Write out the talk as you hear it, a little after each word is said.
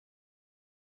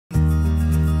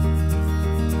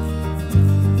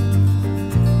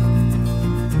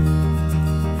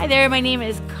there, my name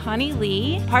is Connie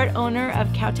Lee, part owner of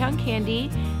Cowtown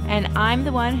Candy, and I'm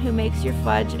the one who makes your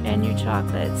fudge and your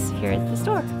chocolates here at the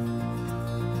store.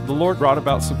 The Lord brought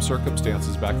about some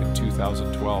circumstances back in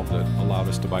 2012 that allowed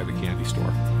us to buy the candy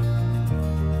store.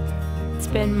 It's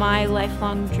been my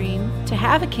lifelong dream to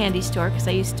have a candy store because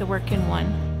I used to work in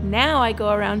one. Now I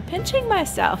go around pinching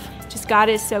myself. Just God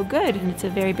is so good, and it's a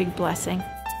very big blessing.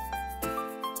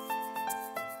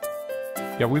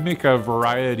 Yeah, we make a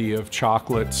variety of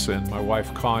chocolates, and my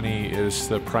wife Connie is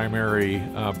the primary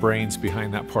brains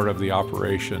behind that part of the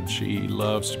operation. She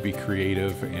loves to be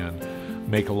creative and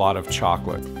make a lot of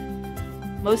chocolate.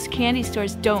 Most candy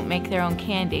stores don't make their own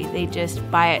candy. They just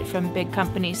buy it from big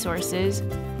company sources.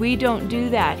 We don't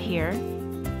do that here.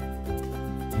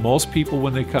 Most people,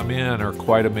 when they come in, are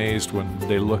quite amazed when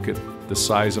they look at the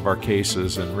size of our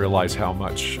cases and realize how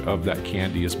much of that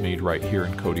candy is made right here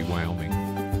in Cody, Wyoming.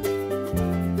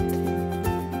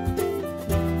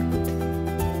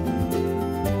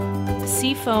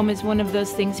 Seafoam is one of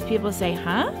those things people say,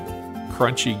 huh?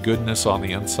 Crunchy goodness on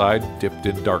the inside, dipped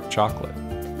in dark chocolate.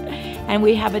 And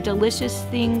we have a delicious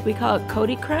thing, we call it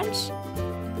Cody Crunch.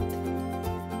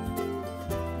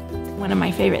 One of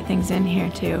my favorite things in here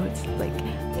too. It's like,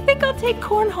 I think I'll take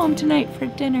corn home tonight for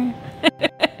dinner.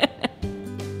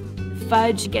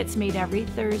 Fudge gets made every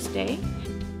Thursday,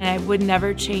 and I would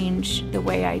never change the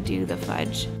way I do the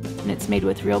fudge. And it's made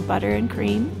with real butter and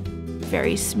cream,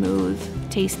 very smooth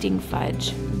tasting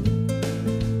fudge.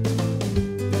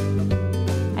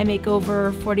 I make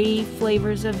over 40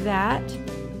 flavors of that.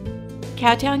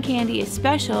 Cowtown Candy is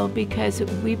special because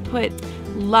we put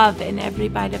love in every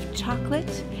bite of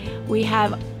chocolate. We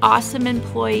have awesome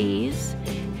employees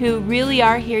who really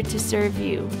are here to serve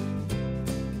you.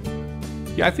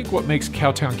 Yeah, I think what makes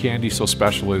Cowtown Candy so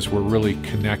special is we're really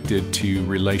connected to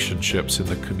relationships in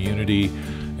the community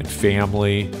and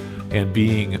family and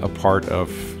being a part of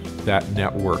that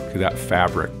network, that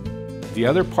fabric. The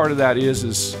other part of that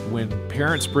is when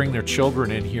parents bring their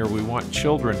children in here, we want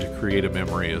children to create a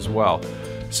memory as well.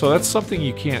 So that's something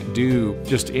you can't do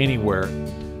just anywhere.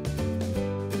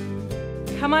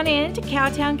 Come on in to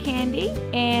Cowtown Candy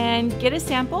and get a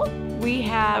sample. We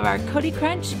have our Cody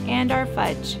Crunch and our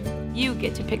fudge. You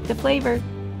get to pick the flavor.